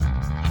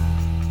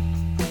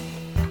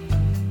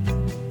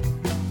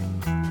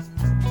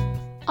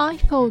I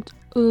thought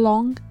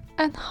long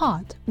and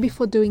hard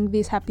before doing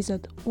this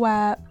episode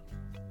where,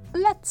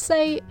 let's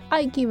say,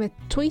 I give a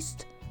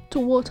twist to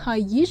what I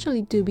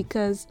usually do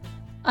because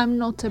I'm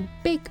not a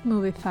big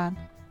movie fan.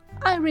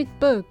 I read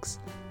books,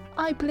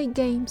 I play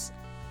games,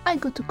 I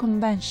go to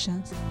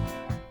conventions.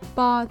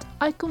 But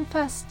I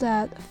confess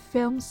that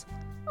films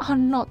are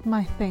not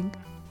my thing.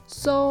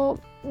 So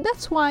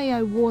that's why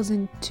I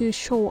wasn't too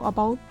sure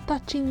about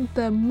touching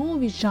the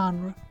movie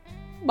genre.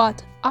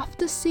 But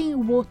after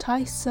seeing what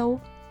I saw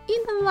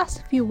in the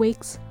last few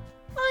weeks,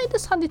 I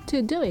decided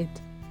to do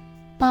it.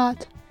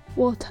 But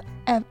what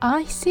have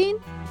I seen?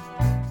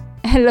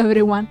 Hello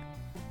everyone,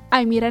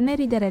 I'm Irene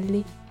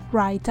Riderelli,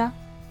 writer,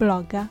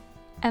 blogger,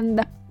 and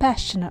a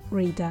passionate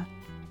reader.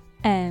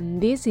 And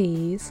this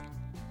is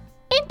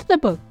Into the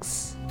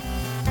Books.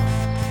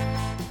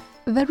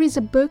 There is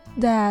a book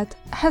that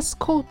has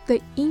caught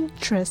the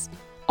interest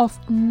of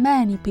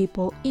many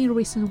people in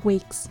recent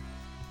weeks.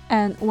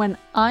 And when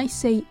I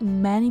say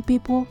many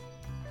people,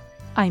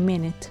 I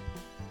mean it.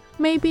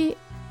 Maybe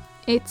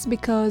it's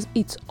because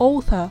its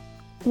author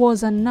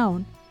was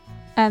unknown,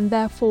 and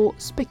therefore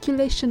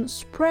speculation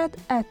spread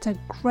at a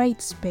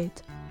great speed.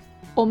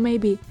 Or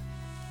maybe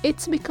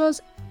it's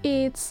because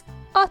it's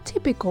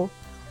atypical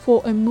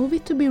for a movie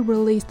to be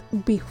released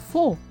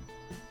before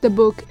the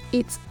book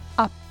it's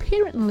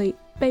apparently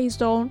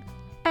based on.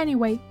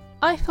 Anyway,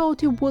 I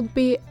thought it would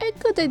be a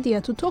good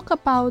idea to talk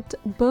about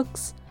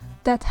books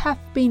that have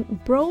been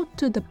brought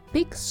to the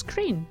big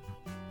screen.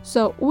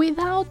 So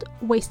without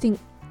wasting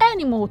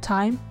any more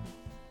time,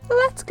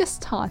 let's get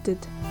started.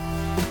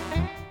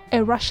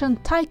 A Russian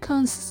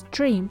tycoon's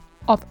dream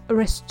of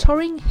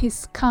restoring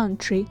his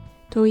country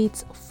to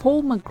its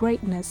former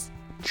greatness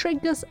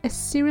triggers a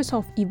series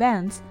of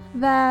events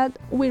that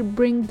will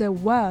bring the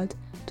world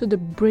to the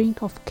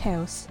brink of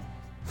chaos.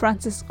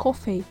 Francis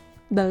Coffey,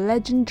 the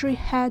legendary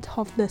head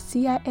of the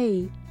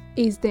CIA,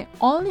 is the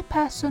only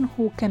person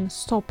who can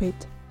stop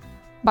it.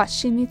 But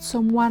she needs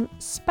someone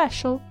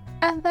special,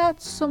 and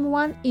that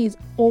someone is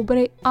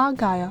Aubrey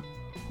Argylle,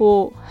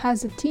 who,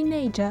 as a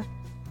teenager,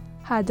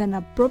 had an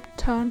abrupt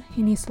turn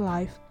in his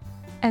life,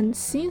 and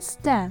since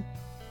then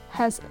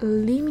has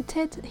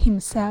limited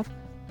himself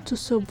to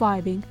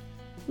surviving,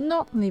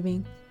 not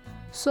living.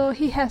 So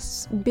he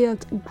has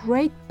built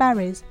great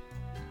barriers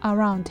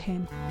around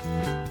him.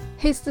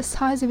 His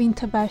decisive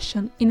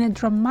intervention in a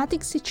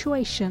dramatic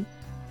situation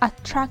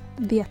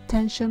attracted the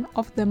attention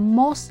of the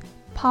most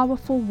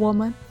powerful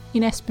woman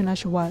in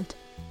espionage world,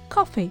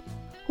 Coffey,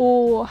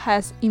 who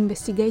has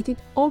investigated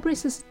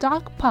Aubrey's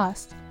dark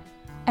past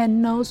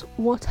and knows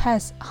what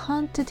has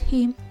haunted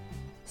him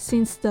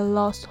since the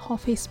loss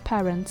of his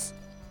parents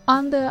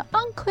under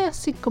unclear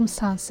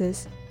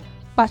circumstances.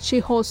 But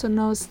she also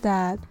knows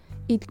that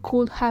it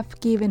could have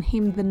given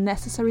him the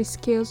necessary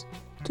skills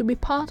to be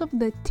part of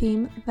the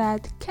team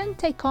that can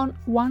take on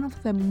one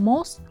of the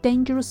most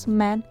dangerous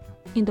men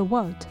in the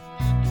world.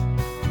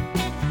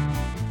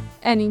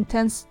 An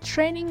intense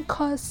training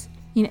course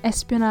in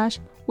espionage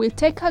will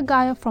take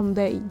Argylle from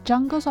the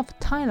jungles of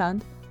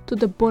Thailand to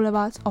the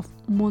boulevards of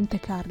Monte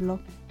Carlo,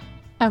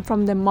 and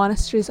from the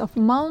monasteries of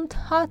Mount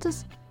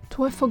Athos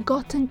to a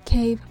forgotten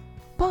cave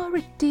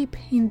buried deep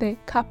in the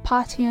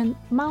Carpathian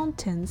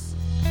Mountains.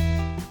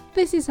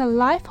 This is a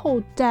life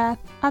or death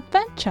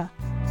adventure.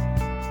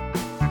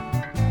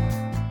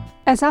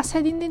 As I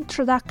said in the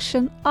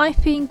introduction, I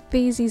think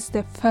this is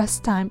the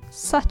first time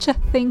such a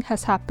thing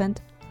has happened.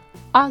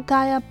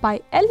 Argylle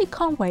by Elly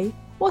Conway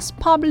was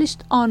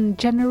published on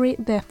January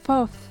the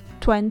 4th,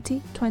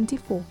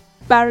 2024,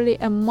 barely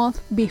a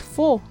month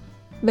before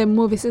the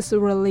movie's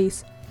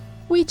release,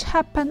 which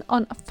happened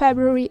on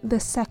February the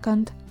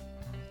 2nd.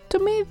 To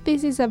me,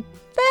 this is a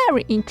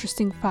very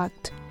interesting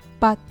fact,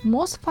 but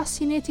most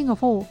fascinating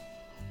of all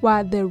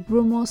were the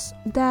rumors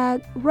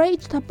that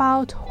raged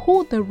about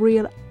who the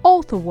real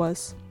author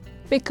was,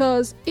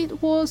 because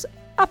it was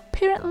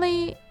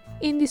apparently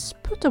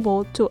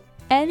indisputable to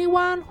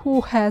anyone who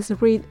has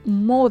read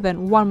more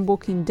than one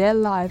book in their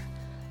life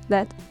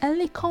that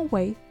Elly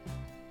Conway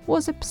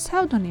was a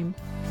pseudonym.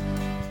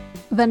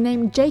 The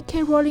name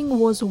J.K. Rowling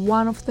was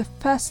one of the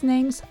first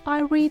names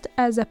I read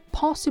as a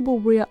possible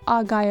real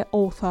Argylle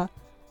author,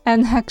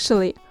 and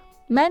actually,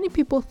 many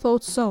people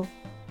thought so.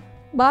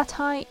 But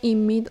I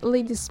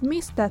immediately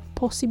dismissed that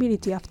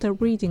possibility after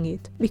reading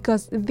it,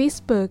 because this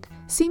book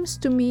seems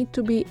to me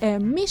to be a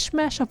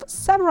mishmash of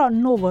several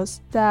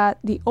novels that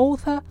the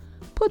author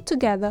put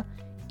together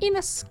in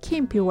a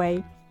skimpy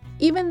way,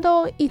 even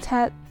though it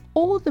had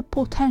all the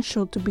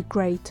potential to be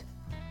great.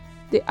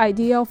 The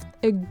idea of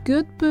a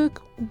good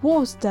book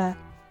was there,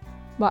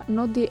 but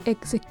not the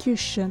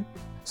execution.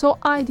 So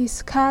I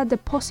discard the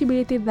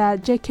possibility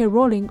that J.K.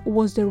 Rowling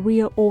was the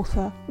real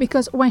author,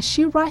 because when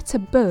she writes a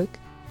book,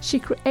 she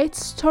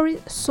creates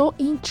stories so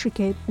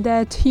intricate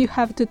that you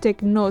have to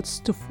take notes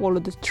to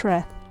follow the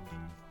thread.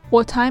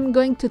 What I'm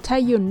going to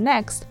tell you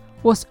next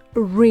was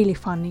really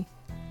funny.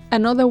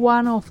 Another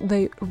one of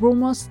the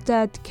rumors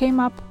that came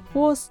up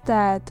was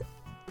that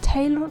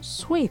Taylor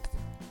Swift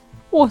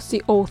was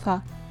the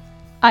author.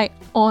 I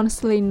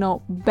honestly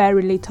know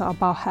very little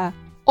about her,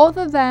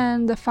 other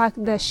than the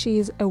fact that she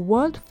is a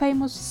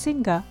world-famous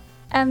singer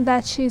and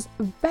that she is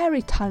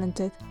very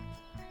talented.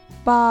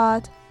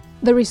 But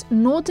there is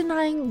no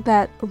denying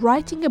that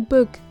writing a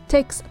book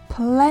takes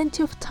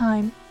plenty of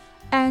time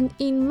and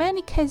in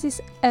many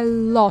cases a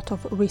lot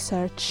of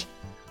research,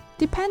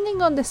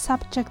 depending on the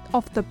subject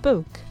of the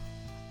book.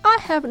 I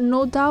have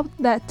no doubt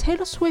that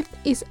Taylor Swift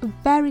is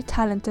very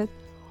talented,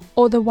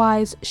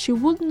 otherwise she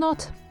would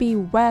not be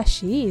where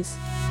she is.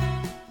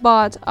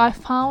 But I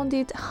found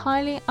it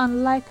highly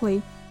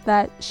unlikely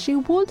that she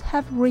would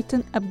have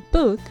written a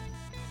book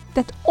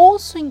that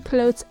also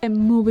includes a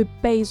movie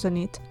based on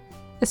it,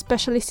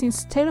 especially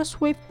since Taylor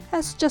Swift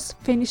has just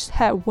finished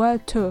her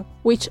world tour,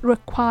 which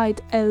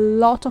required a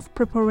lot of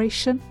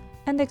preparation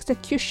and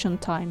execution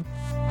time.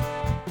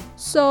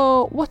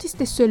 So, what is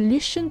the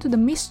solution to the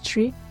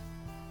mystery?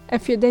 A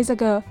few days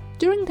ago,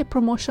 during the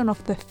promotion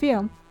of the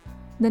film,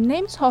 the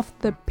names of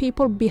the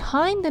people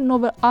behind the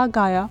novel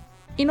Argylle,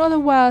 in other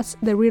words,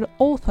 the real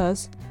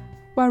authors,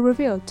 were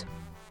revealed.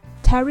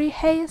 Terry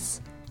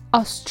Hayes,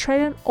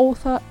 Australian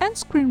author and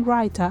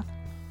screenwriter,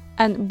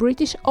 and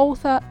British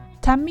author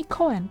Tammy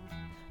Cohen.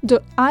 Do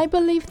I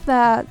believe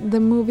that the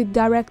movie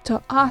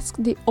director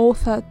asked the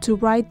author to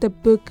write the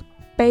book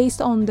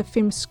based on the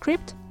film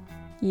script?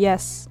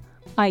 Yes,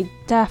 I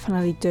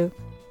definitely do.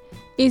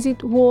 Is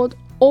it worth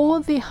all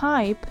the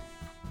hype?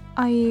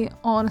 I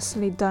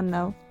honestly don't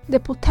know. The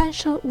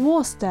potential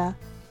was there,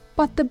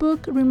 but the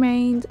book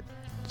remained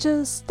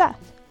just that,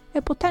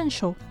 a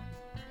potential.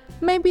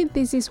 Maybe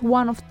this is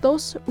one of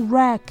those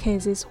rare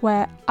cases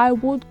where I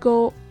would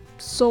go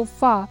so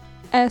far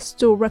as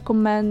to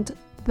recommend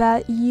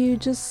that you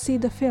just see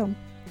the film,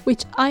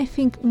 which I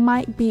think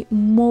might be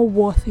more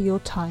worth your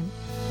time.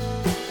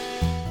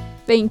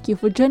 Thank you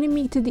for joining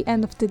me to the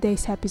end of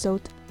today's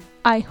episode.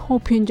 I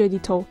hope you enjoyed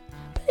it all.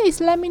 Please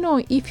let me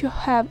know if you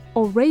have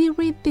already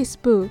read this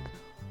book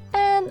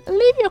and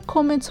leave your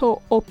comments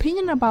or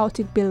opinion about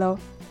it below.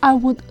 I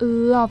would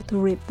love to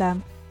read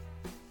them.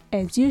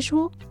 As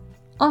usual,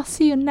 I'll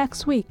see you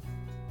next week.